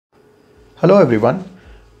Hello everyone,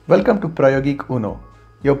 welcome to PRAYOGeek Uno,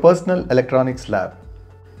 your personal electronics lab.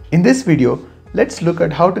 In this video, let's look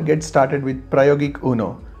at how to get started with PRAYOGeek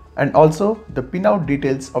Uno and also the pinout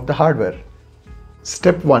details of the hardware.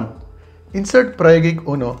 Step 1. Insert PRAYOGeek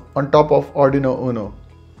Uno on top of Arduino Uno.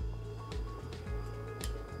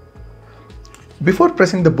 Before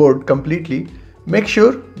pressing the board completely, make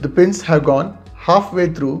sure the pins have gone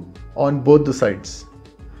halfway through on both the sides.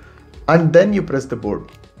 And then you press the board.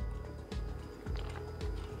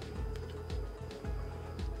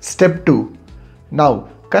 Step 2. Now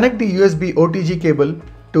connect the USB OTG cable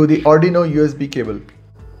to the Arduino USB cable.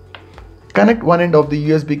 Connect one end of the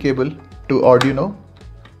USB cable to Arduino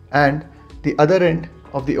and the other end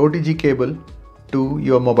of the OTG cable to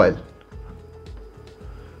your mobile.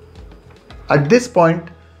 At this point,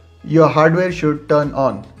 your hardware should turn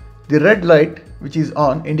on. The red light which is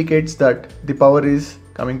on indicates that the power is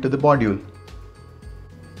coming to the module.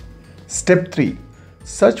 Step 3.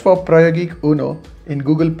 Search for PRAYOGeek Uno in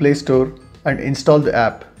Google Play Store and install the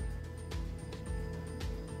app.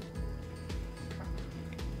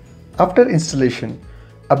 After installation,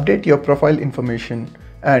 update your profile information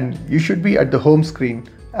and you should be at the home screen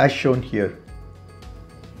as shown here.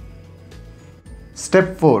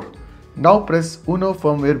 Step 4. Now press Uno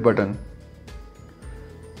firmware button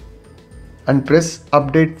and press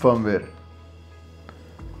update firmware.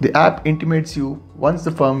 The app intimates you once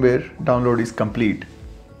the firmware download is complete.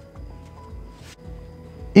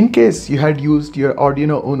 In case you had used your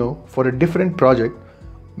Arduino Uno for a different project,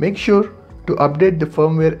 make sure to update the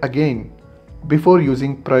firmware again before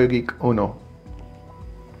using PRAYOGeek Uno.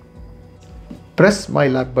 Press My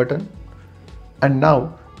Lab button and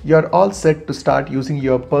now you are all set to start using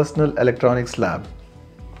your personal electronics lab.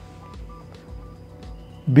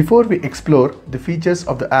 Before we explore the features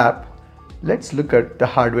of the app, let's look at the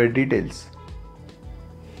hardware details.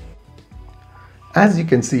 As you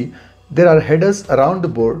can see, there are headers around the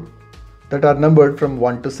board that are numbered from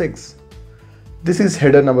 1 to 6. This is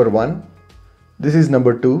header number 1, this is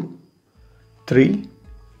number 2, 3,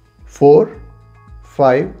 4,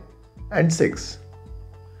 5 and 6.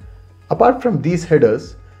 Apart from these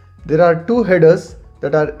headers, there are two headers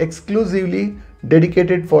that are exclusively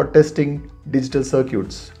dedicated for testing digital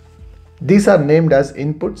circuits. These are named as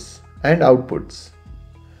inputs and outputs.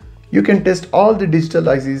 You can test all the digital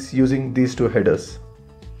ICs using these two headers.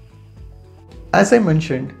 As I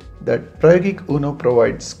mentioned that PRAYOGeek Uno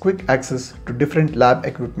provides quick access to different lab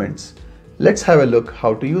equipments, let's have a look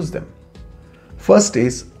how to use them. First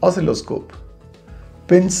is oscilloscope.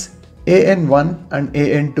 Pins AN1 and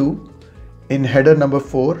AN2 in header number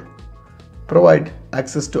 4 provide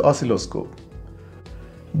access to oscilloscope.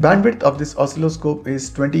 Bandwidth of this oscilloscope is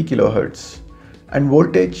 20 kHz and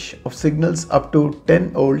voltage of signals up to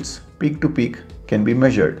 10 volts peak to peak can be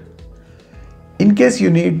measured. In case you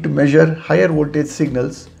need to measure higher voltage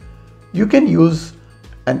signals, you can use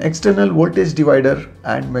an external voltage divider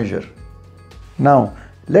and measure. Now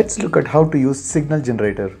let's look at how to use signal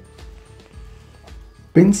generator.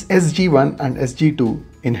 Pins SG1 and SG2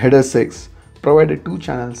 in header 6 provide a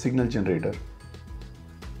 2-channel signal generator.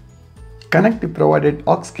 Connect the provided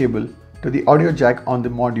aux cable to the audio jack on the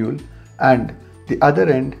module and the other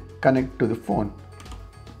end connect to the phone.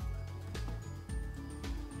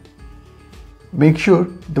 Make sure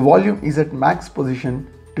the volume is at max position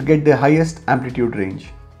to get the highest amplitude range.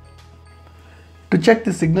 To check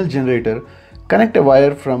the signal generator, connect a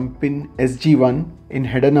wire from pin SG1 in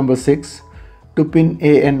header number 6 to pin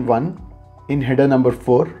AN1 in header number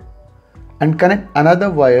 4 and connect another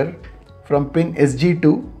wire from pin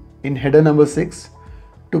SG2 in header number 6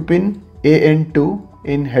 to pin AN2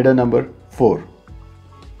 in header number 4.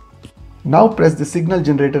 Now press the signal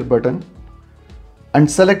generator button and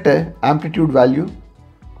select a amplitude value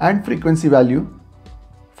and frequency value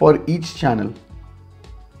for each channel.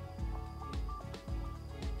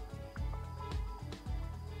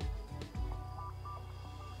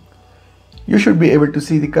 You should be able to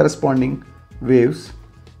see the corresponding waves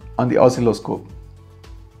on the oscilloscope.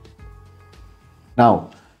 Now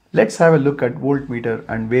let's have a look at voltmeter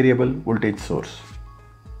and variable voltage source.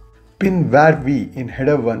 Pin VAR-V in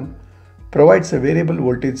header 1 provides a variable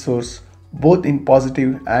voltage source both in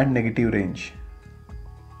positive and negative range.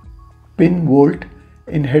 Pin volt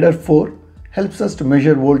in header 4 helps us to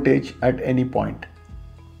measure voltage at any point.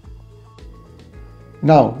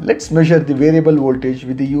 Now let's measure the variable voltage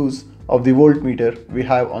with the use of the voltmeter we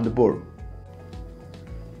have on the board.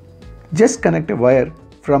 Just connect a wire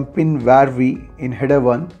from pin VAR-V in header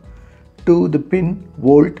 1 to the pin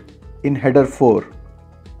volt in header 4.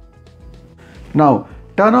 Now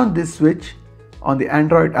turn on this switch on the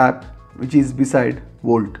Android app which is beside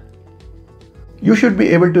volt. You should be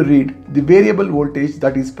able to read the variable voltage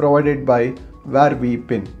that is provided by var-v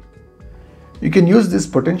pin. You can use this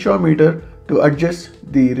potentiometer to adjust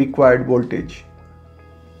the required voltage.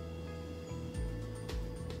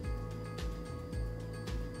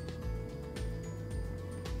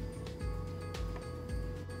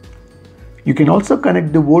 You can also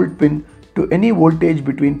connect the volt pin to any voltage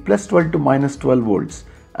between plus 12 to minus 12 volts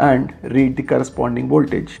and read the corresponding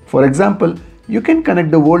voltage. For example, you can connect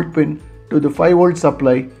the volt pin to the 5 volt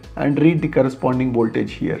supply and read the corresponding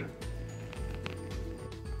voltage here.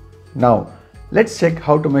 Now, let's check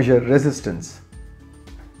how to measure resistance.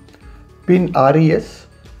 Pin RES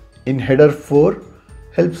in header 4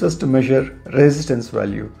 helps us to measure resistance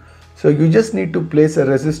value. So you just need to place a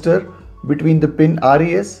resistor between the pin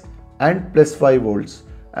RES and plus 5 volts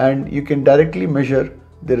and you can directly measure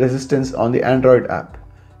the resistance on the Android app.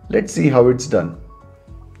 Let's see how it's done.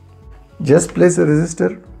 Just place a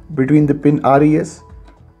resistor between the pin RES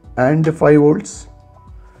and the 5 volts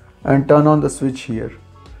and turn on the switch here,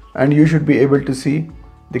 and you should be able to see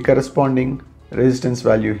the corresponding resistance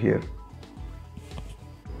value here.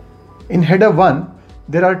 In header 1,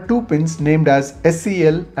 there are two pins named as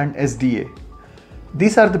SCL and SDA.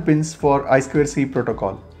 These are the pins for I2C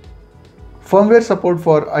protocol. Firmware support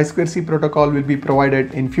for I2C protocol will be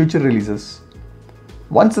provided in future releases.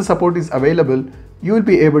 Once the support is available, you will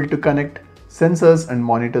be able to connect sensors and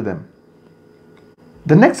monitor them.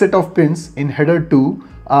 The next set of pins in header 2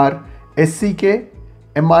 are SCK,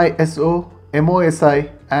 MISO,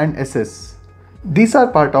 MOSI and SS. These are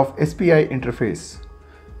part of SPI interface.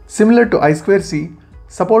 Similar to I2C,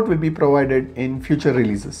 support will be provided in future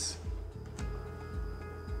releases.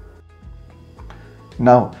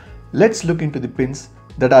 Now, let's look into the pins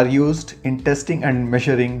that are used in testing and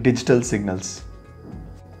measuring digital signals.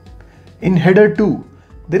 In header 2,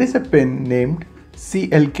 there is a pin named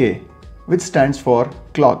CLK, which stands for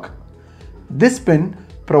clock. This pin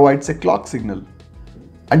provides a clock signal,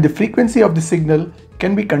 and the frequency of the signal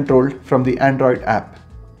can be controlled from the Android app.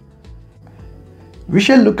 We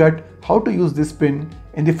shall look at how to use this pin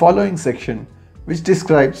in the following section, which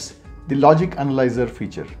describes the logic analyzer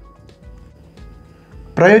feature.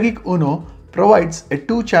 PRAYOGeek Uno provides a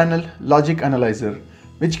 2-channel logic analyzer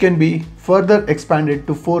which can be further expanded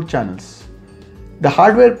to 4 channels. The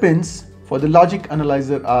hardware pins for the logic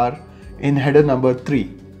analyzer are in header number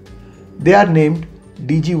 3. They are named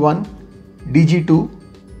DG1, DG2,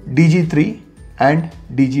 DG3 and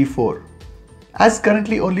DG4. As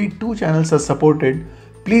currently only 2 channels are supported,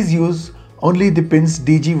 please use only the pins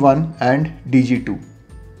DG1 and DG2.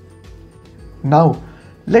 Now,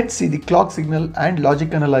 let's see the clock signal and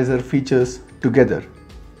logic analyzer features together.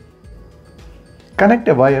 Connect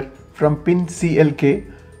a wire from pin CLK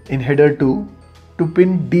in header 2 to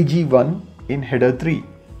pin DG1 in header 3.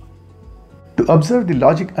 To observe the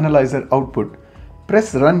logic analyzer output,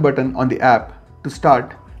 press Run button on the app to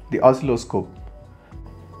start the oscilloscope.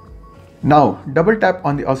 Now double tap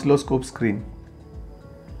on the oscilloscope screen.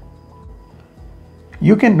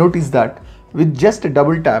 You can notice that with just a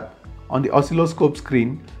double tap on the oscilloscope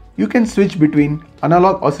screen, you can switch between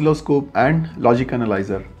analog oscilloscope and logic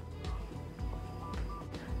analyzer.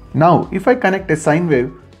 Now if I connect a sine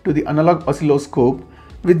wave to the analog oscilloscope,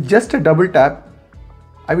 with just a double tap,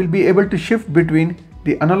 I will be able to shift between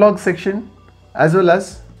the analog section as well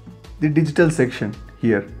as the digital section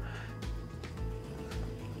here.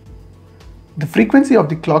 The frequency of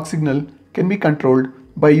the clock signal can be controlled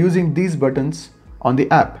by using these buttons on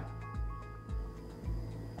the app.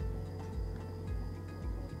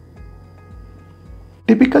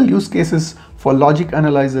 Typical use cases for logic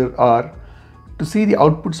analyzer are to see the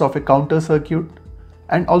outputs of a counter circuit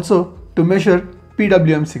and also to measure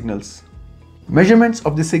PWM signals. Measurements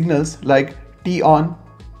of the signals like T on,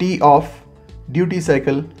 T off, duty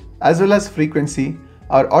cycle as well as frequency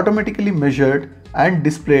are automatically measured and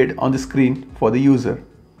displayed on the screen for the user.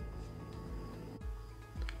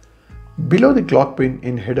 Below the clock pin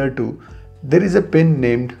in header 2, there is a pin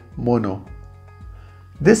named Mono.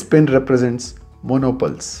 This pin represents mono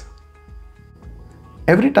pulse.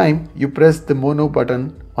 Every time you press the Mono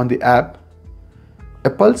button on the app, a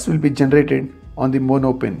pulse will be generated on the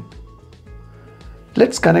Mono pin.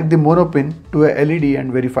 Let's connect the Mono pin to a LED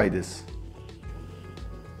and verify this.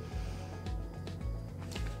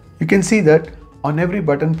 You can see that on every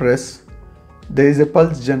button press, there is a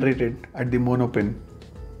pulse generated at the Mono pin.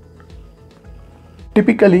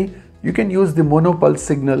 Typically, you can use the Mono pulse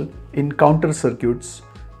signal in counter circuits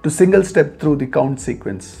to single step through the count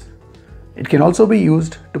sequence. It can also be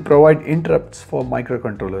used to provide interrupts for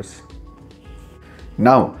microcontrollers.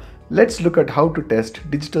 Now, let's look at how to test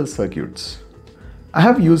digital circuits. I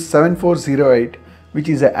have used 7408, which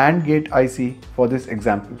is a AND gate IC for this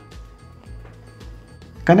example.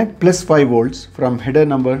 Connect plus 5 volts from header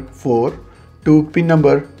number 4 to pin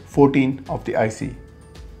number 14 of the IC.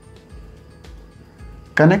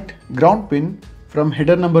 Connect ground pin from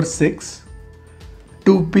header number 6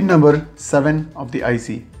 to pin number 7 of the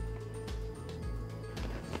IC.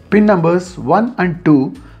 Pin numbers 1 and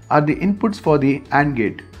 2 are the inputs for the AND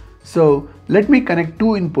gate. So let me connect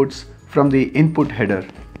two inputs from the input header.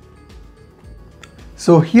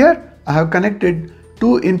 So here I have connected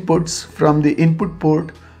two inputs from the input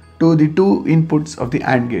port to the two inputs of the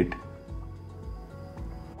AND gate.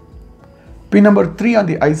 Pin number 3 on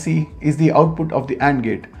the IC is the output of the AND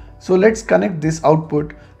gate. So let's connect this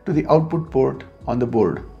output to the output port on the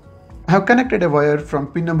board. I have connected a wire from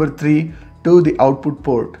pin number 3 to the output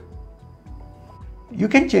port. You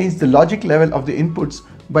can change the logic level of the inputs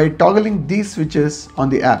by toggling these switches on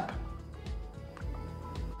the app.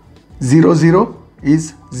 0, 0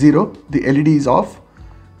 is 0, the LED is off.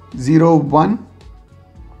 0, 1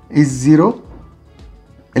 is 0,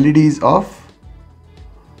 LED is off.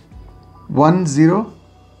 1, 0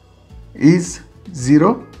 is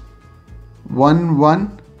 0, 1,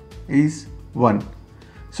 1 is 1.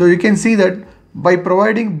 So you can see that by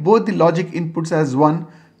providing both the logic inputs as 1,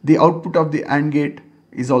 the output of the AND gate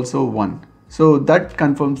is also 1. So that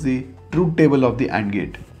confirms the truth table of the AND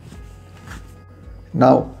gate.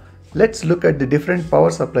 Now let's look at the different power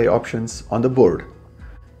supply options on the board.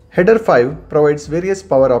 Header 5 provides various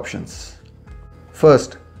power options.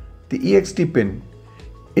 First, the EXT pin.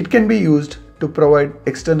 It can be used to provide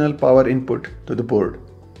external power input to the board.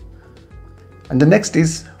 And the next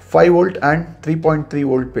is 5 volt and 3.3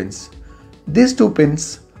 volt pins. These two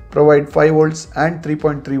pins provide 5 volts and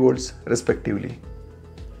 3.3 volts respectively.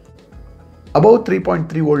 Above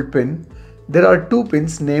 3.3 volt pin, there are two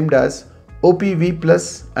pins named as OPV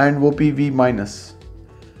plus and OPV minus.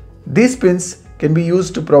 These pins can be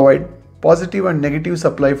used to provide positive and negative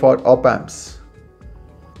supply for op amps.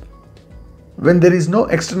 When there is no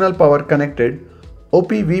external power connected,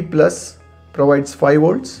 OPV plus provides 5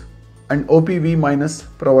 volts and OPV minus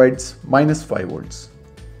provides minus 5 volts.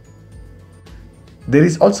 There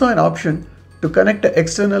is also an option to connect an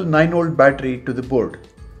external 9 volt battery to the board.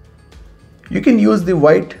 You can use the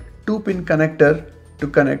white 2-pin connector to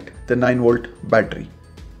connect the 9 volt battery.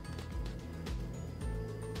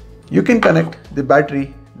 You can connect the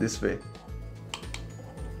battery this way.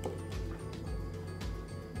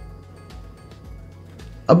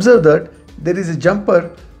 Observe that there is a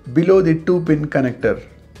jumper below the 2-pin connector.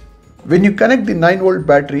 When you connect the 9 volt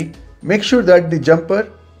battery, make sure that the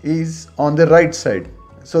jumper is on the right side.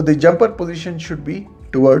 So the jumper position should be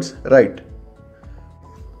towards right.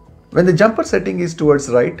 When the jumper setting is towards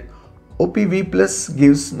right, OPV plus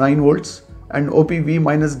gives 9 volts and OPV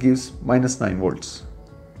minus gives minus 9 volts.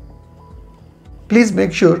 Please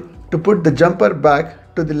make sure to put the jumper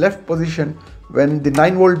back to the left position when the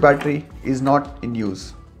 9 volt battery is not in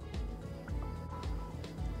use.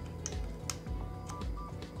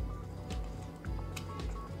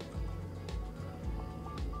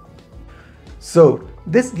 So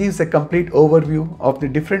this gives a complete overview of the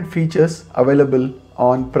different features available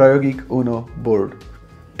on PRAYOGeek Uno board.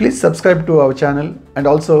 Please subscribe to our channel and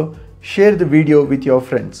also share the video with your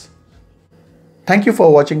friends. Thank you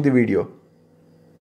for watching the video.